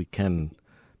we can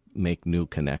make new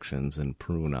connections and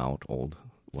prune out old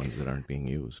ones that aren't being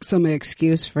used. So my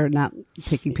excuse for not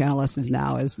taking piano lessons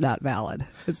now is not valid.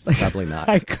 It's like, probably not.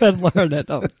 I could learn it.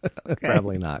 Oh, okay.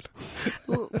 Probably not.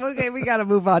 Okay, we got to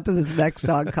move on to this next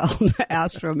song called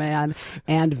Astro Man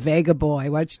and Vega Boy.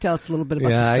 Why don't you tell us a little bit about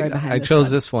the story behind this? I chose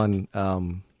this one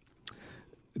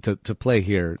to play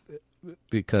here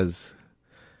because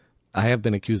I have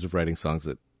been accused of writing songs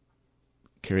that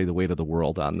carry the weight of the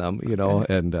world on them,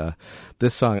 and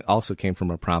this song also came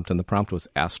from a prompt, and the prompt was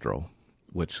Astro,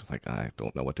 which, I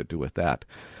don't know what to do with that.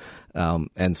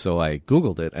 And so I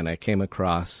Googled it, and I came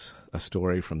across a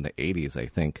story from the 80s, I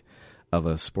think, of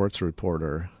a sports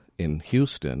reporter in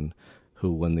Houston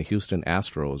who, when the Houston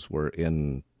Astros were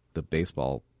in the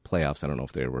baseball playoffs, I don't know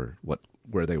if they were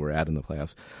where they were at in the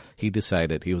playoffs, he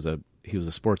decided he was a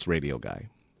sports radio guy.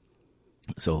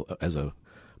 So as a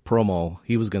promo,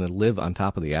 he was going to live on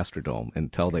top of the Astrodome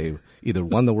until they either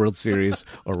won the World Series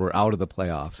or were out of the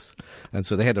playoffs. And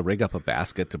so they had to rig up a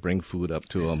basket to bring food up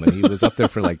to him, and he was up there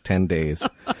for 10 days.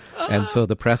 And so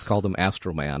the press called him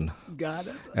Astro Man. Got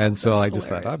it. And so I just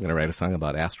thought, I'm going to write a song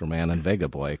about Astro Man and Vega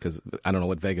Boy, because I don't know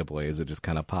what Vega Boy is. It just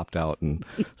kind of popped out. And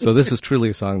so this is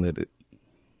truly a song that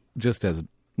just has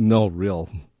no real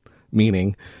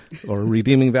meaning or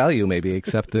redeeming value, maybe,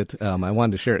 except that I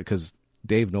wanted to share it because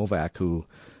Dave Novak, who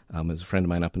is a friend of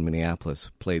mine up in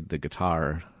Minneapolis, played the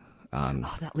guitar on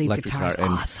that lead electric guitar is guitar,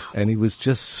 awesome. And he was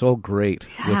just so great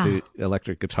with the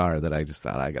electric guitar that I just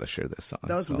thought, I got to share this song.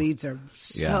 Those leads are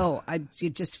so, you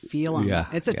just feel them. Yeah,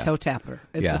 it's a toe tapper.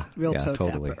 It's a real toe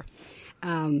totally.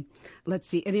 tapper. Let's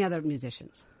see, any other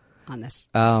musicians on this?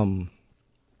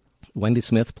 Wendy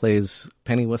Smith plays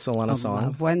penny whistle on a song. I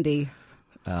love Wendy.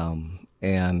 And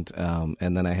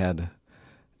then I had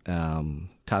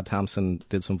Todd Thompson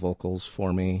did some vocals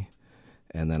for me,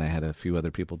 and then I had a few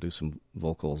other people do some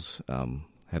vocals.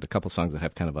 had a couple songs that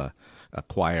have kind of a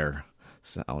choir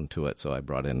sound to it, so I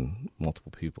brought in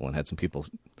multiple people and had some people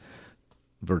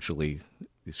virtually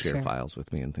share files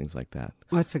with me and things like that.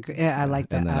 Well, I like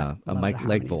that. And then Mike the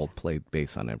Lakevold played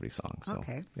bass on every song. So,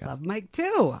 okay, yeah. love Mike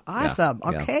too. Awesome.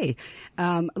 Yeah. Okay,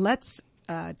 let's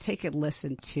take a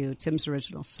listen to Tim's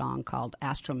original song called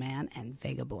Astro Man and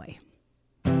Vega Boy.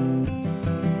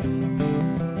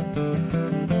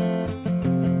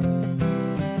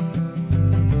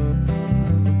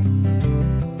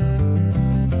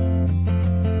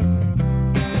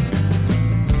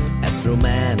 Astro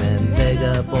Man and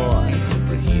Vega Boy,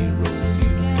 superheroes you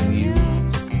can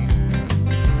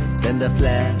use. Send a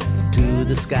flag to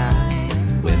the sky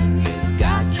when you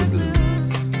got your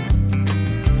blues.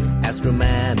 Astro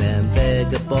Man and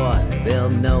Vega Boy, they'll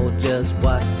know just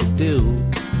what to do.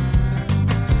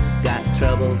 Got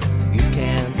troubles you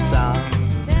can't solve,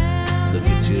 they'll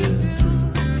get you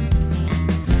through.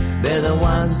 They're the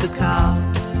ones to call,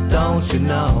 don't you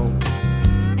know?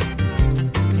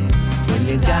 When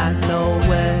you got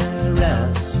nowhere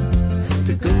else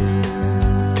to go.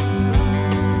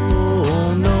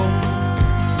 Oh, no.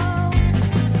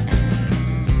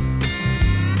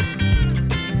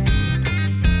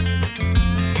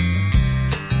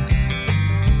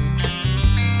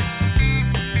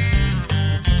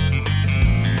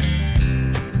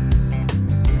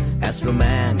 Astro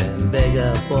Man and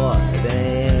Vega Boy,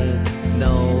 they ain't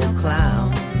no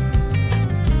clowns.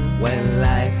 When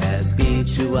life has beat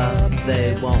you up,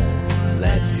 they won't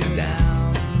let you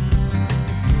down.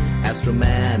 Astro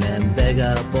Man and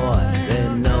Vega Boy,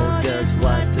 they know just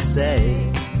what to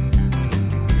say.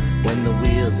 When the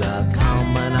wheels are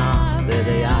coming off, there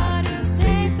they are to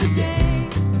save the day.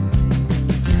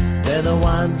 They're the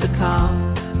ones to call,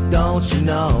 don't you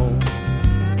know?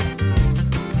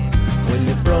 When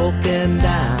you're broken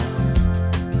down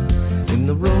in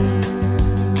the road.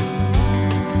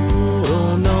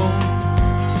 Oh no.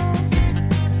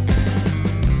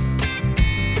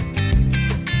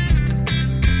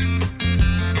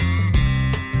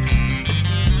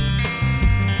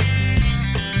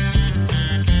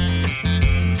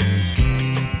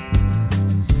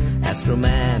 Astro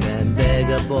Man and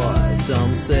Vega Boy,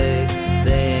 some say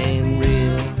they ain't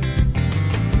real,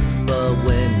 but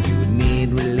when you need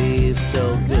relief,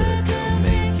 so good they'll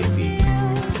make you feel.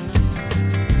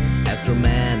 Astro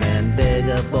Man and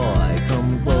Vega Boy,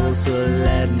 come closer,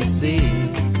 let me see.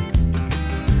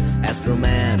 Astro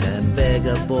Man and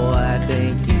Vega Boy, I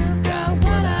think you've got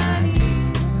what I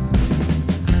need.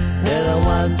 They're the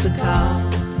ones to call,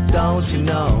 don't you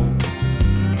know?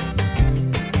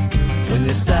 When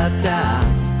you're stuck out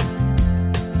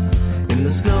in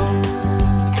the snow,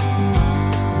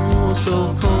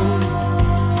 so cold.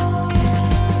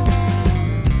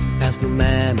 Astro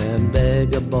Man and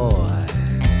Vega Boy.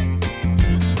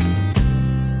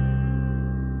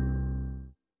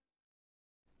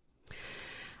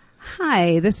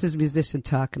 Hi, this is Musician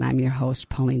Talk, and I'm your host,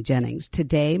 Pauline Jennings.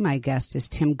 Today, my guest is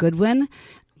Tim Goodwin.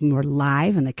 We're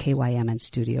live in the KYMN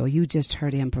studio. You just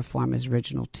heard him perform his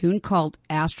original tune called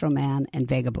Astro Man and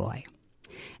Vega Boy.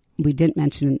 We didn't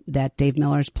mention that Dave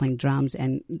Miller is playing drums,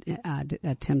 and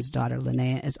Tim's daughter,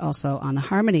 Linnea, is also on the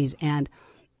harmonies. And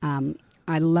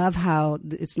I love how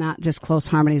it's not just close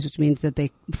harmonies, which means that they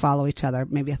follow each other,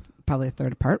 maybe probably a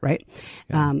third apart, right?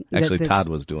 Yeah. Actually, Todd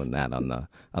was doing that on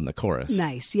the chorus.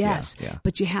 Nice, yes. Yeah.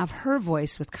 But you have her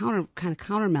voice with kind of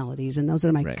counter melodies, and those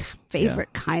are my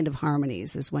favorite kind of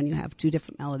harmonies. Is when you have two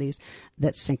different melodies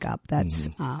that sync up. That's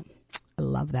I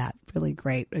love that. Really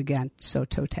great. Again, so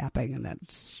toe tapping, and that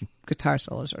guitar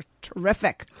solos are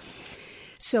terrific.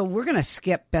 So we're going to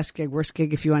skip best gig, worst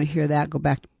gig. If you want to hear that, go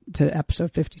back to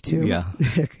episode 52. Yeah.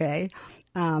 Okay.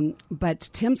 But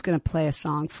Tim's going to play a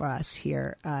song for us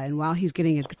here. And while he's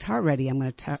getting his guitar ready, I'm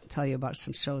going to tell you about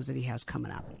some shows that he has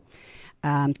coming up.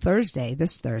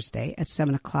 This Thursday at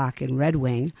 7 o'clock in Red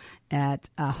Wing at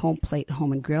Home Plate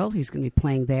Home and Grill. He's going to be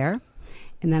playing there.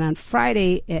 And then on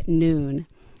Friday at noon,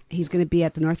 he's going to be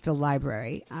at the Northfield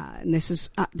Library. And these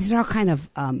are all kind of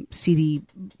CD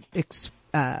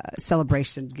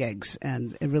celebration gigs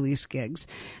and release gigs.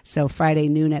 So Friday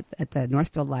noon at the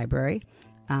Northfield Library.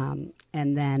 And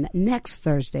then next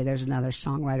Thursday, there's another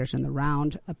Songwriters in the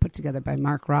Round put together by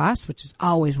Mark Ross, which is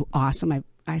always awesome.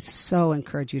 I so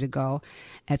encourage you to go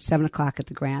at 7 o'clock at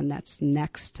the Grand. That's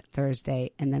next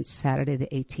Thursday. And then Saturday the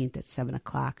 18th at 7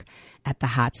 o'clock at the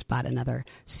Hot Spot, another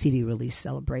CD release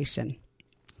celebration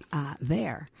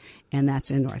there. And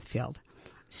that's in Northfield.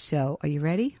 So are you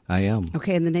ready? I am.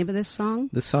 Okay, and the name of this song?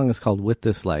 This song is called With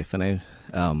This Life. And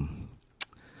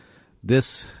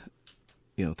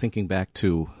thinking back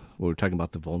to what we were talking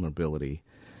about, the vulnerability,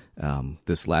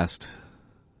 this last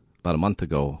about a month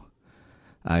ago,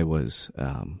 I was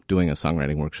doing a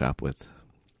songwriting workshop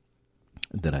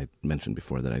that I mentioned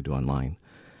before that I do online.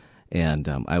 And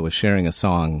I was sharing a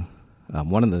song,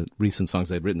 one of the recent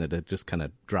songs I'd written that had just kind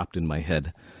of dropped in my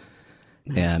head.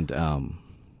 Nice.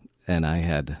 And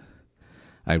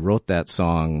I wrote that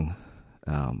song,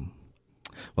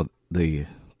 the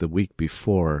week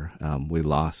before we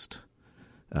lost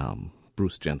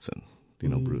Bruce Jensen. Do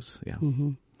you know Bruce? Yeah.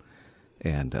 Mm-hmm.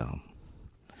 And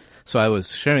so I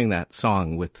was sharing that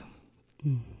song with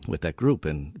that group,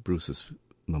 and Bruce's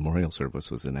memorial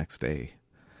service was the next day.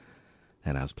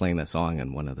 And I was playing that song,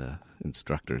 and one of the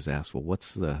instructors asked, "Well,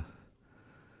 what's the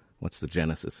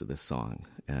genesis of this song?"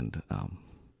 And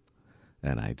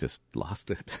I just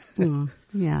lost it.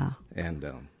 Yeah.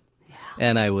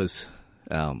 And I was,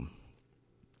 and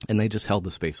they just held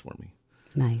the space for me.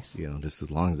 Nice. Just as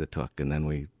long as it took. And then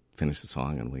we finished the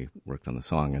song, and we worked on the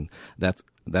song. And that's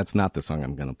not the song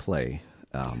I'm going to play.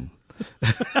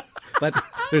 But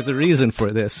there's a reason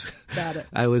for this. Got it.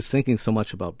 I was thinking so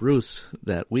much about Bruce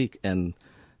that week, and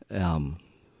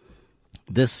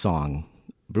this song,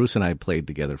 Bruce and I played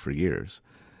together for years.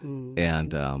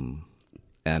 And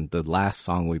the last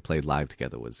song we played live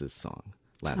together was this song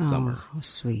last summer. Oh, how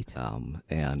sweet.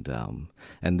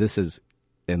 And this is,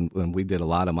 and when we did a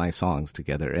lot of my songs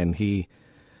together, and he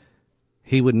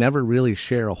would never really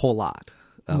share a whole lot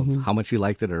of how much he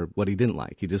liked it or what he didn't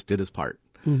like. He just did his part,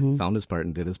 found his part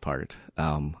and did his part.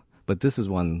 But this is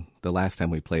one, the last time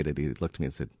we played it, he looked at me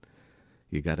and said,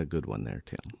 "You got a good one there,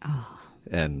 Tim." Oh.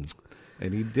 And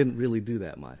he didn't really do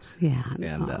that much. Yeah.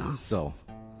 And so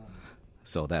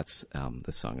that's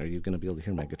the song. Are you going to be able to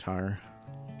hear my guitar?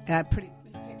 Pretty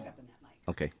picks up in that mic.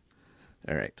 Okay.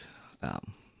 All right.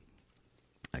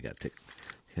 I got to take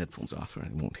headphones off or I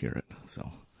won't hear it. So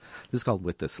this is called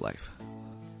 "With This Life."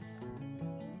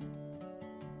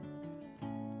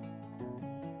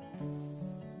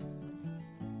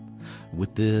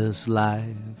 With this life,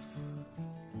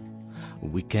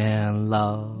 we can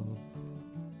love,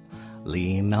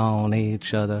 lean on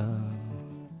each other,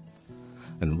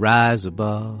 and rise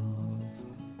above.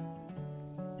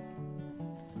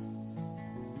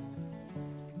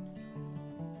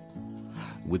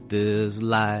 With this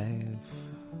life,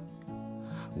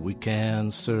 we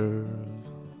can serve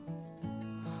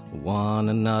one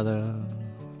another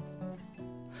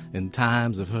in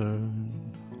times of hurt.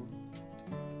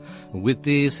 With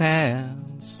these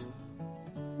hands,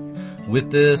 with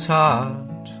this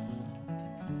heart,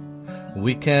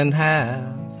 we can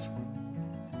have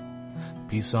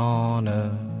peace on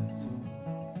earth.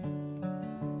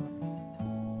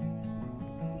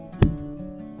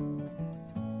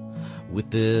 With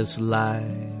this life,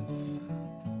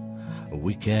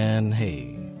 we can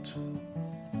hate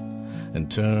and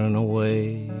turn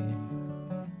away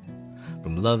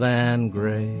from love and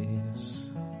grace.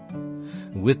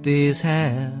 With these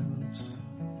hands,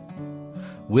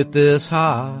 with this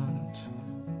heart,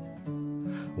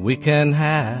 we can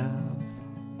have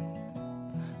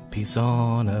peace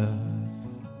on earth.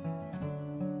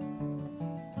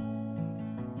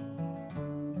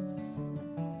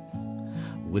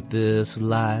 With this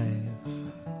life,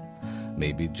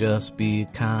 maybe just be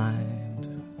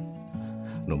kind,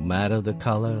 no matter the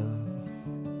color,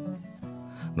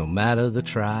 no matter the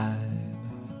tribe.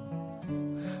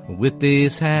 With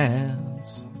these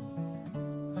hands,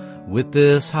 with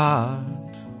this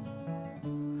heart,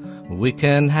 we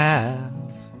can have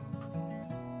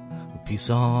peace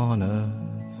on earth.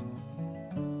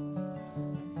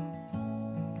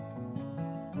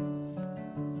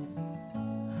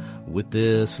 With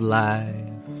this life,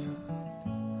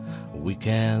 we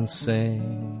can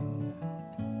sing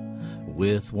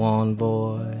with one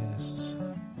voice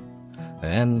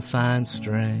and find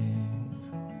strength.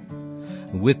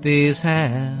 With these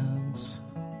hands,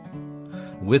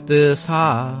 with this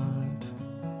heart,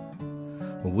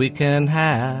 we can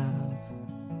have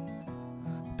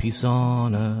peace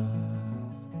on earth.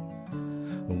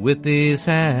 With these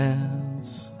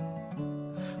hands,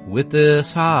 with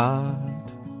this heart,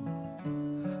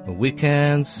 we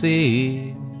can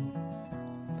see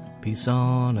peace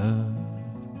on earth.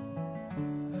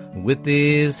 With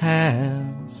these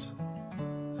hands,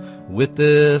 with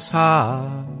this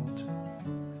heart,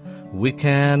 we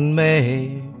can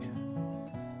make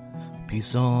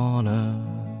peace on earth.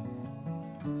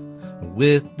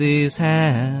 With these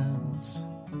hands,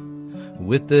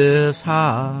 with this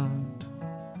heart,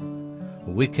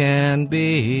 we can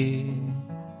be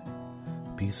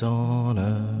peace on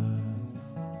earth.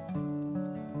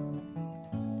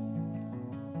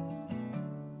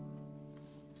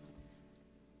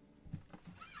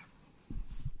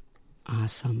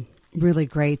 Awesome. Really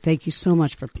great. Thank you so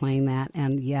much for playing that.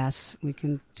 And yes, we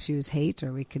can choose hate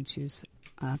or we can choose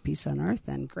peace on earth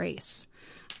and grace.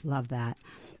 Love that.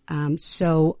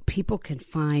 So people can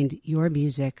find your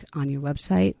music on your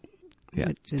website. Yeah.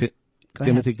 Which is,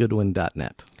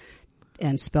 TimothyGoodwin.net.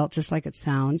 And spelt just like it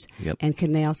sounds. Yep. And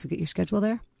can they also get your schedule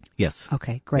there? Yes.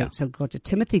 Okay, great. Yeah. So go to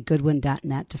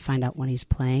TimothyGoodwin.net to find out when he's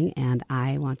playing. And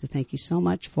I want to thank you so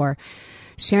much for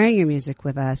sharing your music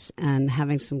with us and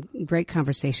having some great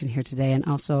conversation here today, and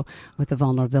also with the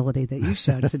vulnerability that you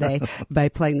showed today by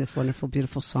playing this wonderful,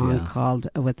 beautiful song called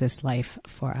With This Life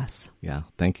for us. Yeah,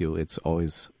 thank you. It's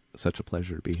always such a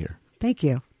pleasure to be here. Thank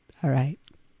you. All right.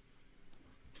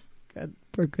 Good.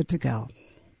 We're good to go.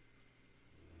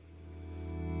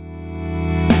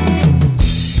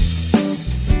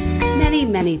 Many,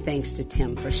 many thanks to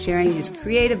Tim for sharing his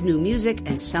creative new music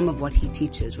and some of what he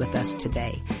teaches with us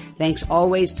today. Thanks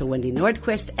always to Wendy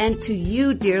Nordquist and to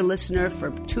you, dear listener,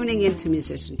 for tuning in to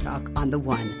Musician Talk on the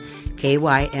One,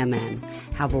 KYMN.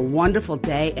 Have a wonderful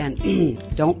day, and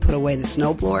don't put away the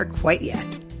snowblower quite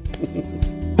yet.